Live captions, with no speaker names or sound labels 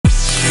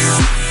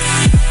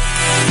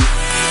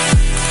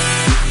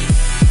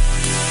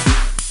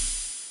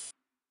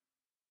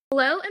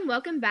and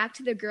welcome back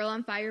to the Girl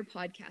on Fire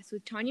podcast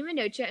with Tanya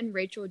Minocha and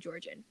Rachel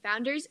Georgian,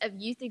 founders of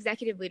Youth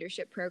Executive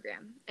Leadership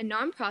Program, a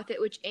nonprofit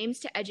which aims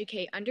to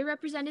educate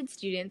underrepresented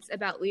students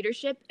about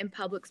leadership and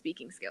public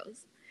speaking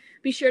skills.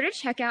 Be sure to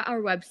check out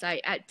our website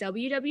at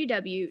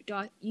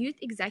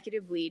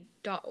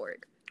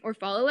www.youthexecutivelead.org or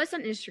follow us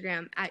on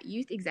Instagram at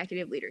Youth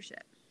Executive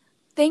Leadership.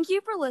 Thank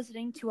you for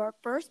listening to our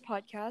first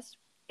podcast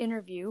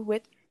interview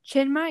with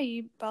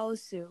Chinmayi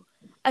Balasu,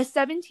 a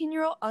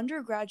 17-year-old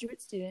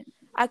undergraduate student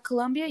at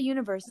Columbia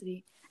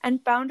University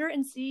and founder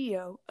and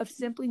CEO of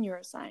Simply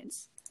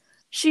Neuroscience.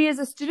 She is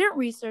a student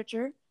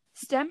researcher,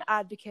 STEM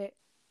advocate,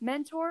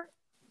 mentor,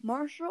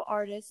 martial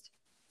artist,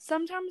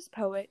 sometimes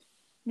poet,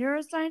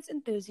 neuroscience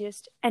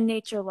enthusiast, and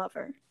nature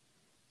lover.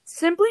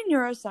 Simply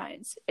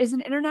Neuroscience is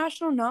an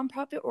international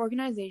nonprofit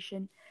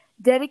organization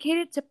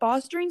dedicated to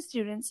fostering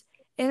students'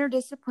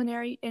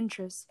 interdisciplinary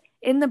interests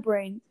in the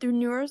brain through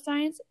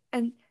neuroscience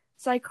and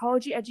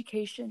psychology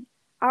education,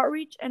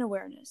 outreach, and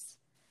awareness.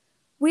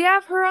 We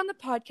have her on the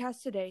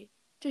podcast today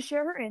to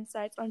share her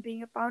insights on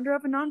being a founder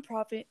of a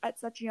nonprofit at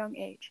such a young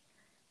age.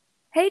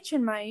 Hey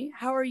Chinmayi,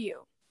 how are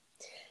you?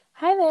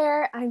 Hi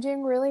there, I'm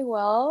doing really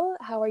well.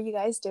 How are you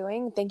guys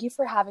doing? Thank you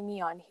for having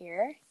me on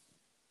here.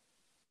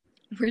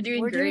 We're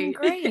doing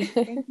great.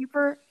 Thank you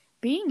for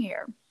being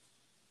here.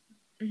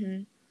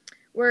 Mm-hmm.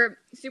 We're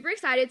super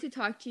excited to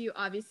talk to you,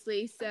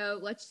 obviously, so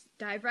let's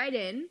dive right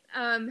in.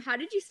 How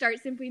did you start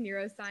Simply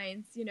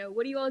Neuroscience?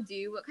 What do you all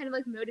do? What kind of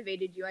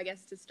motivated you, I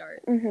guess, to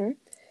start?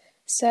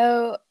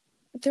 So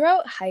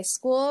throughout high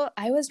school,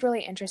 I was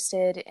really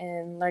interested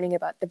in learning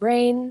about the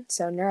brain,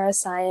 so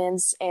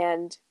neuroscience,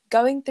 and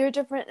going through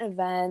different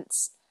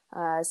events,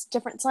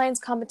 different science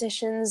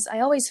competitions.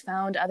 I always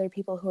found other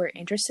people who were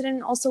interested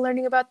in also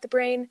learning about the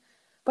brain,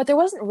 but there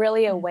wasn't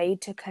really a way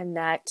to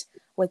connect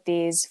with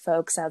these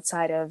folks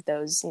outside of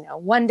those,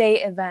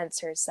 one-day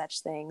events or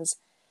such things.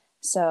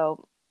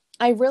 So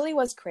I really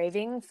was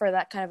craving for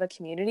that kind of a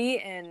community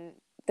in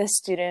the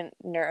student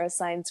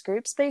neuroscience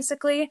groups,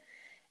 basically.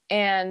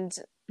 And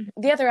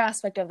the other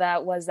aspect of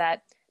that was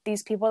that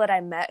these people that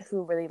I met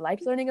who really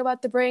liked learning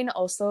about the brain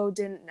also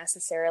didn't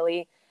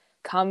necessarily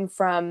come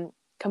from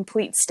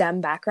complete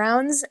STEM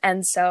backgrounds.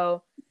 And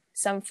so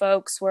some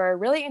folks were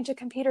really into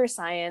computer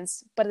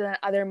science, but then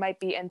other might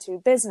be into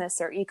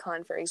business or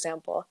econ, for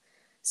example.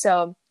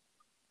 So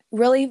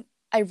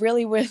I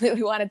really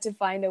wanted to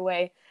find a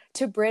way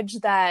to bridge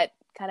that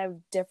kind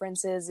of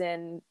differences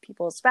in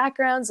people's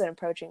backgrounds and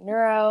approaching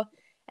neuro,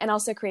 and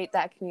also create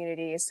that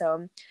community.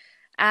 So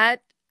I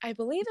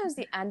believe it was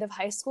the end of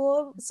high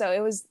school. So it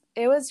was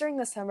during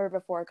the summer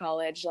before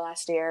college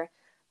last year,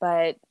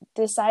 but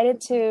decided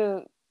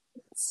to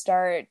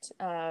start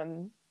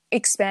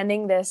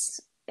expanding this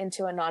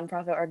into a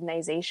nonprofit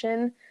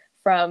organization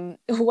from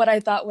what I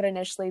thought would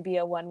initially be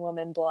a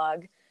one-woman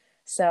blog.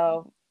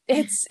 So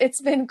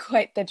it's been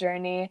quite the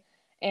journey,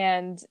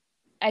 and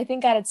I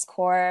think at its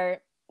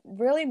core,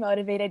 really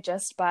motivated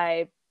just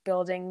by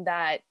building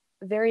that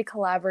very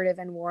collaborative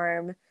and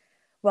warm,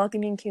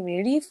 welcoming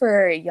community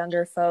for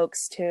younger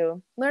folks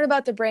to learn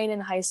about the brain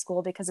in high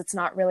school, because it's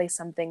not really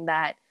something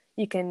that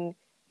you can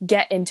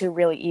get into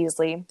really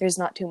easily. There's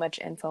not too much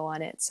info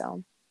on it.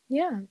 So,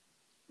 yeah.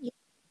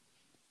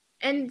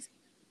 And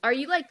are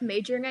you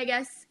majoring, I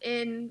guess,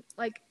 in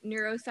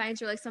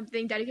neuroscience or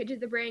something dedicated to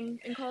the brain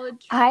in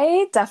college?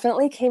 I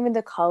definitely came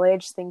into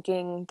college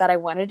thinking that I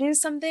want to do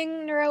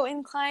something neuro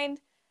inclined.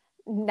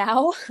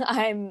 Now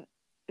I'm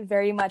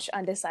very much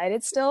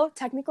undecided still.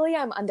 Technically,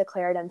 I'm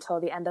undeclared until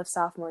the end of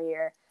sophomore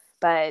year,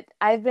 but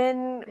I've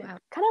been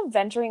kind of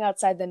venturing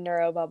outside the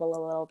neuro bubble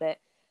a little bit.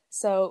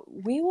 So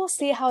we will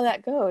see how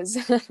that goes.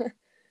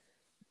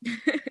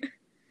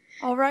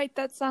 All right,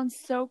 that sounds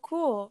so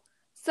cool.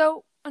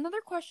 So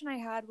another question I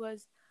had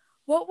was,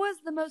 what was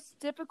the most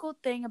difficult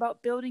thing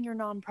about building your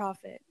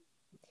nonprofit?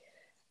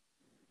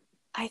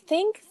 I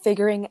think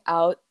figuring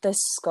out the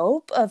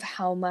scope of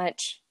how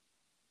much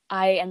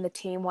I and the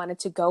team wanted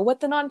to go with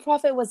the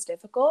nonprofit was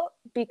difficult,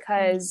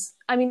 because,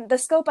 the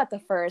scope at the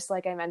first,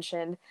 like I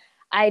mentioned,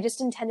 I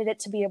just intended it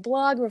to be a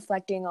blog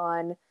reflecting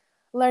on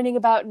learning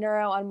about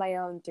neuro on my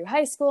own through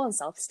high school and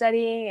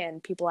self-study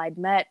and people I'd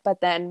met. But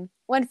then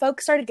when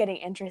folks started getting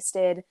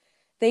interested,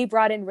 they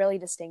brought in really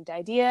distinct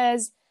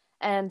ideas.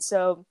 And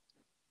so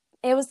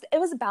it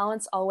was a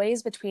balance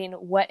always between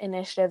what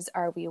initiatives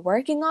are we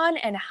working on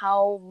and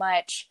how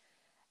much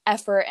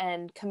effort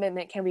and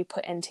commitment can we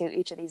put into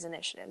each of these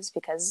initiatives,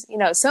 because,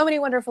 so many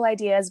wonderful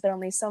ideas, but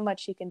only so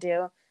much you can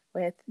do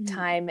with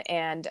time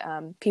and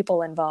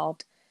people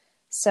involved.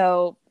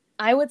 So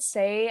I would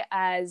say,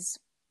 as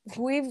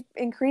we've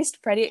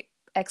increased pretty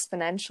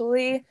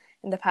exponentially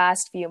in the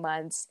past few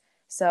months,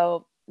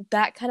 so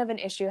that kind of an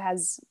issue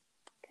has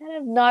kind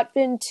of not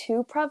been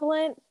too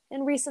prevalent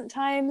in recent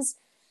times.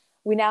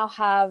 We now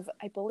have,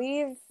 I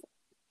believe,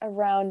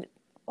 around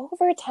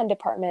over 10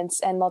 departments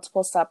and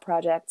multiple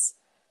sub-projects.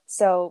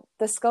 So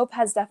the scope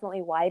has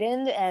definitely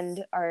widened,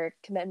 and our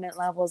commitment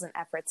levels and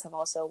efforts have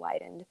also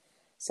widened.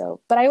 So,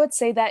 but I would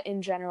say that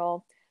in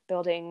general,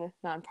 building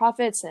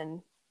nonprofits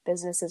and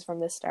businesses from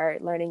the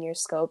start, learning your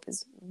scope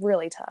is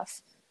really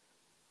tough.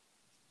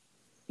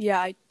 Yeah,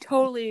 I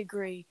totally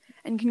agree.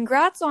 And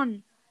congrats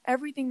on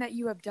everything that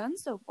you have done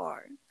so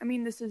far. I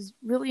mean, this is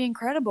really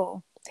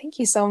incredible. Thank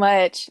you so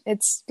much.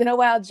 It's been a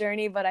wild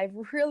journey, but I've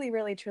really,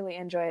 really, truly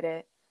enjoyed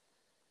it.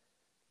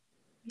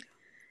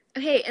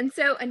 Okay, and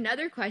so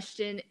another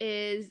question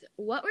is,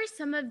 what were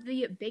some of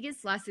the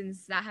biggest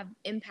lessons that have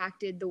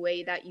impacted the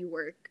way that you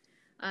work?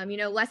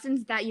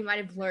 Lessons that you might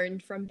have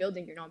learned from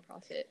building your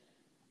nonprofit.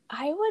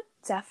 I would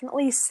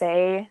definitely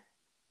say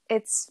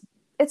it's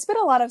been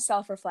a lot of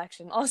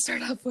self-reflection. I'll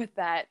start off with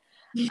that.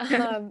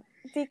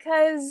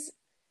 Because,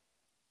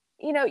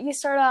 you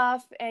start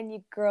off and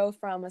you grow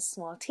from a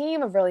small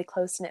team of really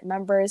close-knit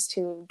members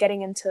to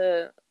getting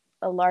into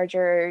a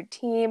larger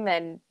team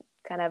and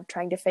kind of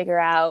trying to figure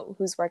out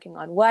who's working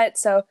on what.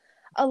 So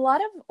a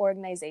lot of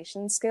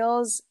organization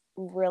skills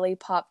really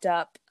popped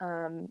up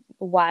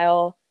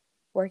while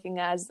serving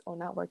as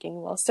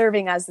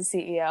the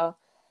CEO.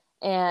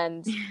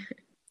 And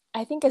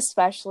I think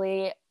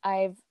especially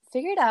I've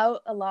figured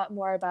out a lot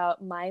more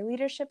about my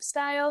leadership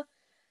style.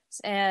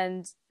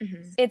 And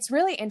it's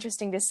really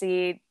interesting to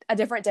see a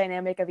different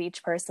dynamic of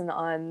each person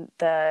on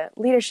the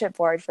leadership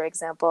board, for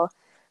example.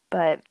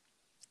 But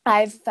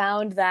I've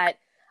found that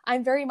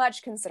I'm very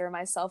much consider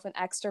myself an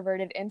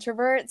extroverted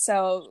introvert.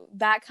 So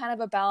that kind of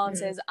a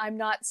balance is I'm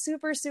not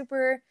super,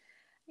 super,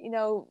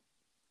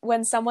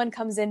 when someone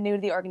comes in new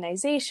to the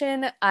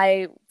organization,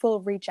 I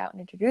will reach out and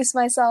introduce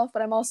myself,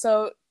 but I'm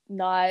also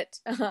not,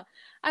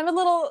 I'm a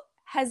little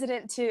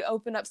hesitant to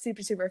open up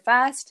super, super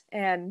fast,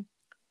 and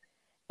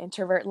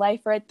introvert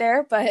life right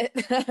there. But,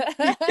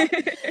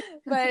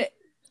 but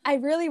I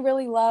really,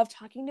 really love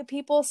talking to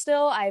people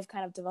still. I've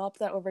kind of developed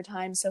that over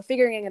time. So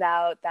figuring it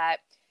out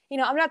that,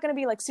 I'm not going to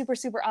be like super,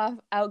 super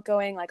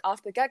outgoing, like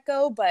off the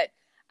get-go, but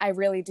I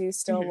really do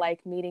still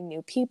like meeting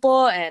new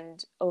people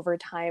and over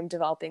time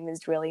developing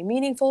these really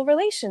meaningful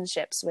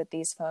relationships with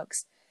these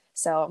folks.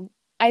 So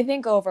I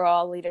think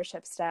overall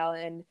leadership style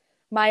and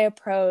my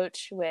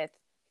approach with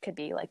could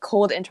be like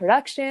cold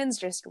introductions,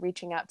 just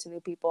reaching out to new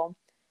people,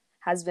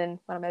 has been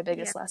one of my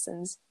biggest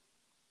lessons.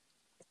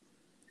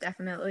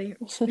 Definitely.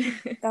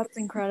 That's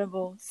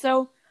incredible.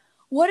 So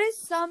what is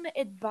some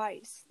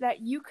advice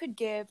that you could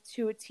give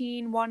to a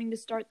teen wanting to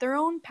start their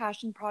own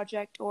passion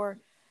project or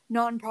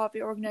nonprofit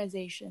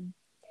organization?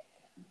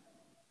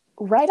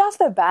 Right off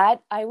the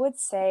bat, I would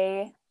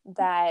say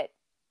that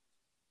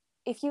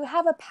if you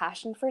have a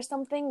passion for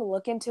something,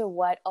 look into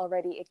what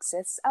already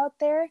exists out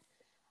there.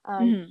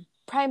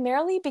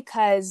 Primarily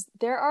because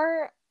there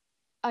are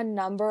a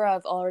number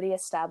of already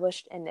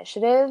established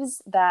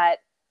initiatives that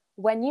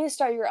when you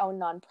start your own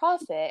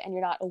nonprofit and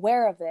you're not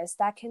aware of this,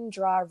 that can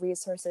draw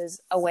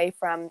resources away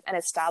from an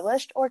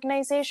established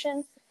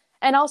organization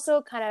and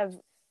also kind of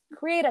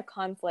create a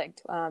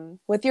conflict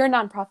with your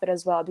nonprofit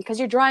as well, because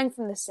you're drawing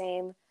from the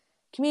same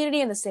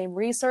community and the same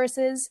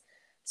resources.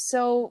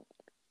 So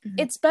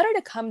it's better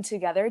to come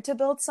together to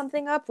build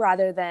something up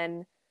rather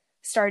than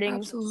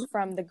starting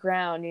from the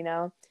ground,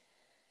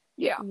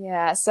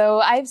 Yeah. So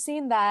I've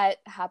seen that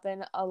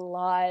happen a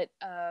lot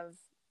of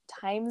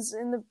times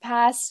in the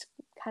past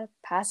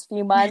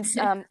few months,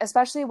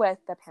 especially with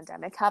the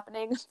pandemic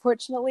happening,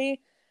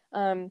 unfortunately.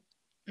 A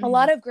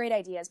lot of great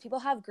ideas. People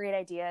have great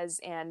ideas,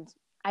 and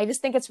I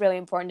just think it's really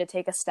important to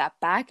take a step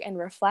back and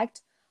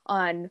reflect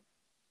on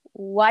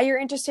why you're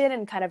interested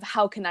and kind of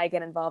how can I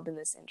get involved in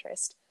this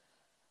interest.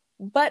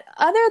 But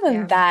other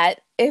than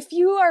that, if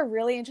you are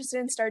really interested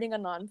in starting a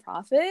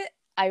nonprofit,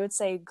 I would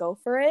say go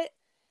for it.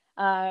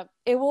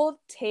 It will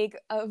take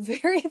a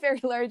very, very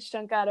large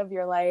chunk out of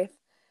your life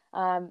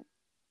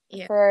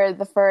for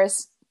the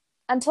first,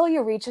 until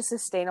you reach a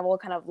sustainable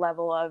kind of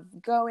level of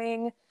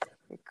you're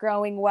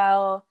growing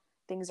well,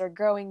 things are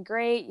growing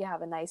great, you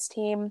have a nice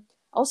team.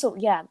 Also,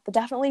 but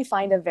definitely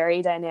find a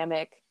very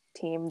dynamic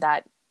team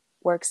that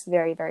works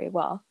very, very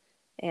well.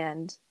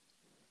 And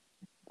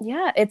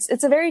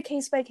it's a very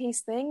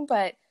case-by-case thing,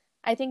 but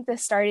I think the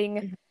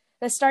starting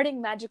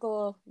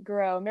miracle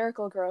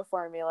grow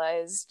formula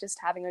is just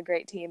having a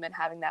great team and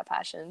having that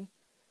passion.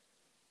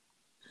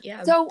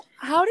 Yeah. So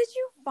how did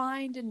you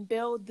find and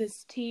build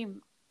this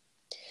team?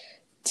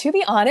 To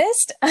be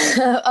honest,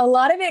 a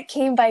lot of it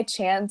came by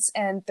chance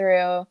and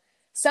through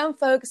some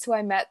folks who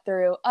I met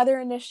through other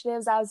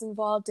initiatives I was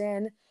involved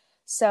in.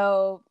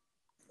 So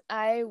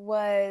I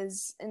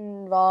was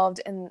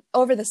involved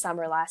over the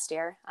summer last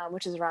year,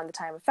 which is around the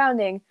time of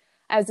founding,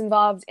 I was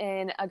involved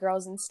in a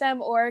Girls in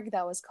STEM org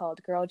that was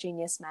called Girl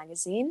Genius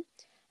Magazine.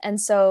 And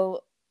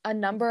so a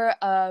number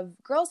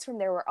of girls from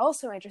there were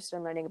also interested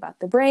in learning about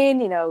the brain,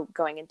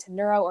 going into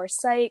neuro or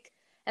psych.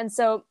 And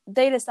so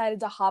they decided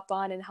to hop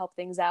on and help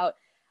things out.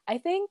 I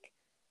think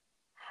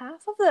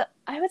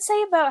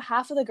about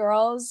half of the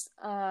girls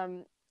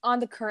on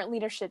the current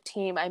leadership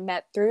team I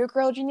met through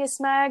Girl Genius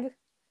Mag.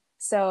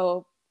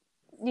 So,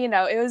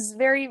 it was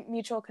very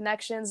mutual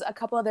connections. A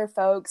couple other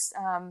folks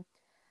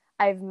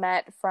I've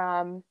met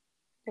from,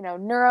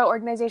 neuro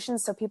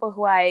organizations. So people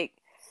who I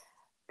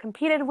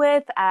competed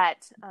with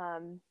at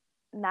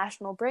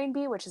National Brain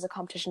Bee, which is a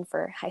competition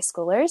for high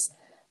schoolers.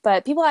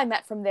 But people I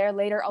met from there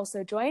later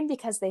also joined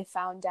because they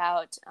found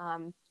out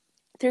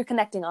through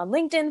connecting on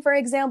LinkedIn, for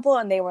example,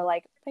 and they were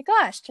like, oh my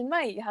gosh,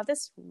 Chinmay, you have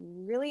this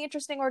really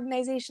interesting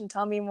organization.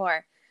 Tell me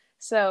more.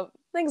 So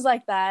things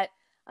like that.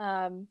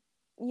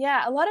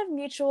 Yeah, a lot of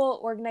mutual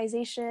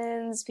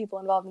organizations, people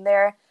involved in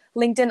there.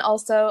 LinkedIn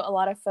also, a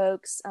lot of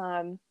folks.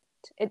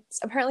 It's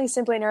apparently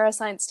Simply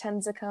Neuroscience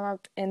tends to come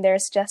up in their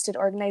suggested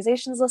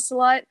organizations list a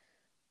lot.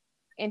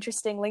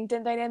 Interesting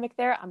LinkedIn dynamic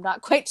there. I'm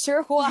not quite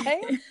sure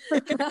why.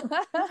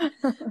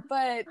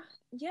 But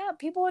yeah,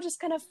 people will just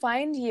kind of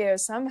find you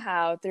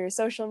somehow through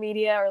social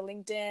media or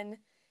LinkedIn.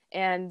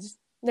 And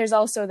there's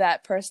also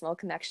that personal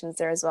connections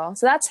there as well.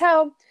 So that's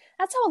how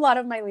a lot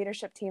of my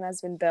leadership team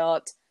has been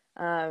built.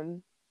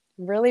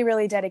 Really,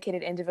 really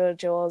dedicated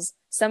individuals,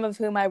 some of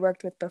whom I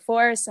worked with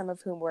before, some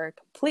of whom were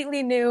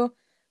completely new,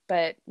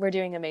 but we're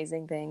doing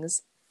amazing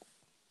things.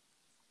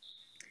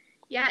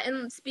 Yeah,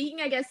 and speaking,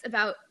 I guess,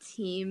 about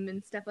team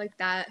and stuff like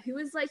that, who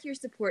was like your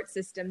support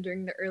system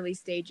during the early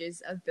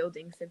stages of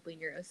building Simply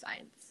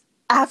Neuroscience?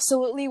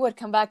 Absolutely would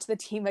come back to the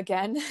team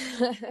again.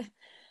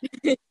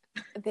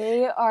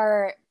 They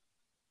are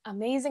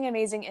amazing,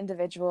 amazing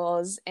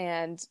individuals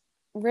and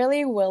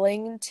really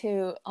willing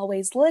to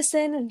always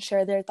listen and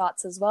share their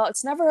thoughts as well.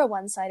 It's never a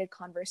one-sided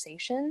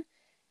conversation.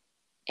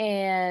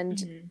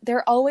 And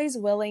they're always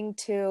willing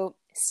to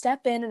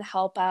step in and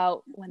help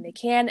out when they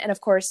can. And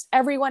of course,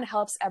 everyone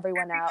helps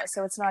everyone out.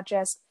 So it's not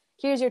just,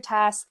 here's your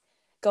task,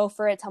 go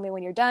for it, tell me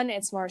when you're done.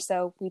 It's more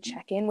so we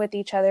check in with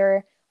each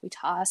other. We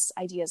toss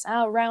ideas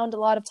out around a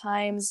lot of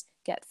times,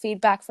 get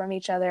feedback from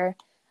each other.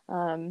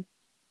 I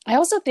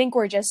also think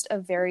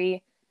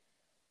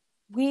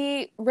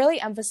we really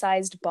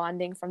emphasized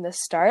bonding from the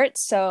start.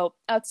 So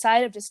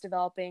outside of just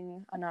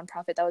developing a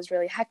nonprofit that was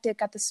really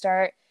hectic at the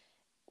start,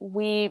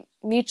 we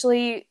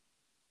mutually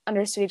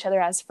understood each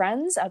other as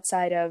friends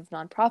outside of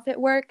nonprofit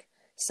work.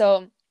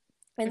 So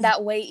in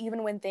that way,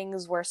 even when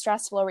things were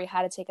stressful or we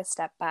had to take a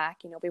step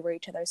back, we were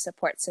each other's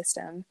support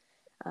system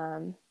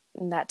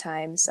in that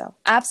time. So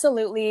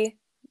absolutely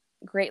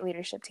great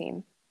leadership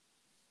team.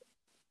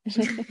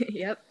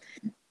 Yep.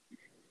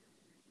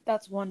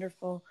 That's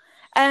wonderful.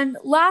 And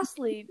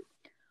lastly,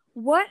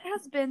 what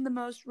has been the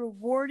most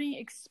rewarding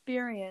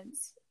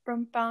experience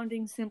from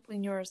founding Simply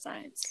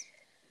Neuroscience?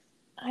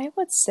 I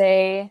would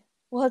say,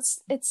 well,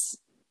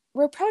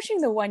 we're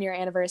approaching the 1-year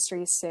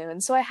anniversary soon.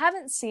 So I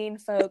haven't seen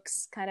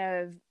folks kind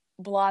of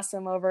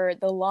blossom over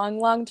the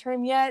long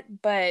term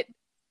yet, but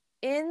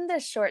in the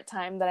short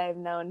time that I've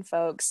known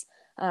folks,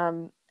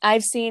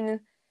 I've seen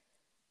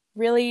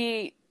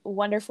really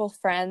wonderful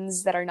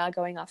friends that are now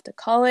going off to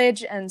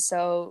college. And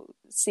so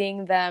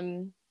seeing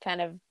them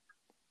kind of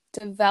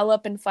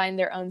develop and find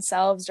their own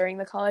selves during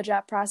the college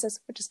app process,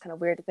 which is kind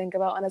of weird to think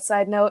about on a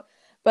side note,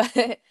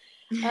 but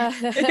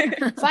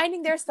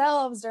finding their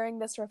selves during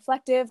this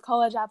reflective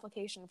college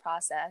application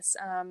process.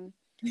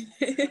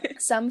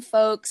 Some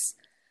folks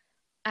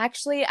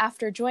actually,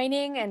 after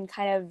joining and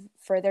kind of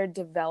further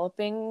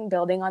building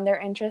on their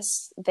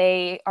interests,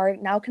 they are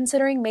now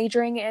considering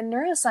majoring in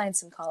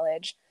neuroscience in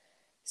college.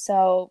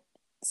 So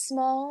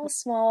small.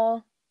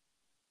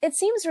 It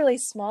seems really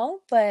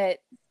small,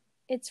 but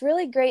it's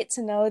really great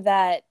to know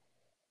that,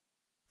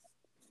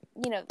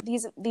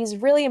 these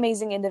really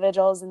amazing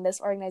individuals in this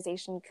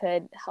organization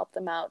could help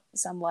them out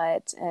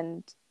somewhat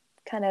and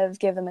kind of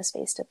give them a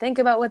space to think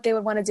about what they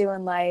would want to do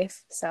in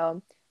life.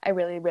 So I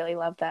really, really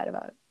love that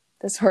about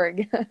this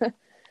org.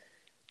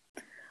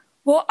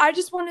 Well, I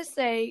just want to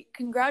say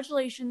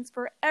congratulations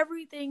for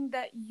everything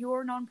that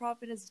your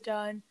nonprofit has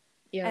done.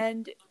 Yep.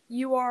 And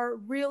you are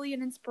really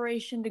an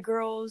inspiration to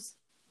girls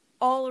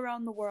all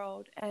around the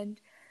world. And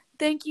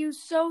thank you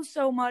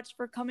so much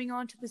for coming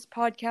on to this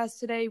podcast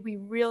today. We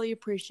really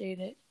appreciate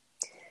it.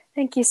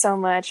 Thank you so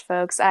much,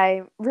 folks.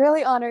 I'm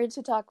really honored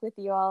to talk with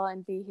you all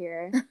and be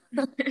here.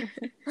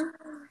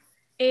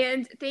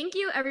 And thank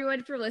you,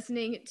 everyone, for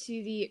listening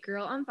to the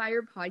Girl on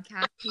Fire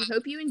podcast. We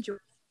hope you enjoyed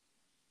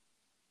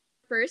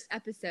the first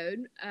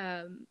episode,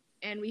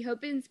 and we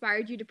hope it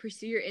inspired you to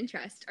pursue your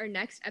interest. Our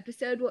next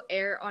episode will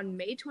air on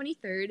May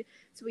 23rd,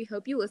 so we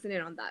hope you listen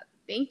in on that.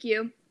 Thank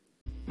you.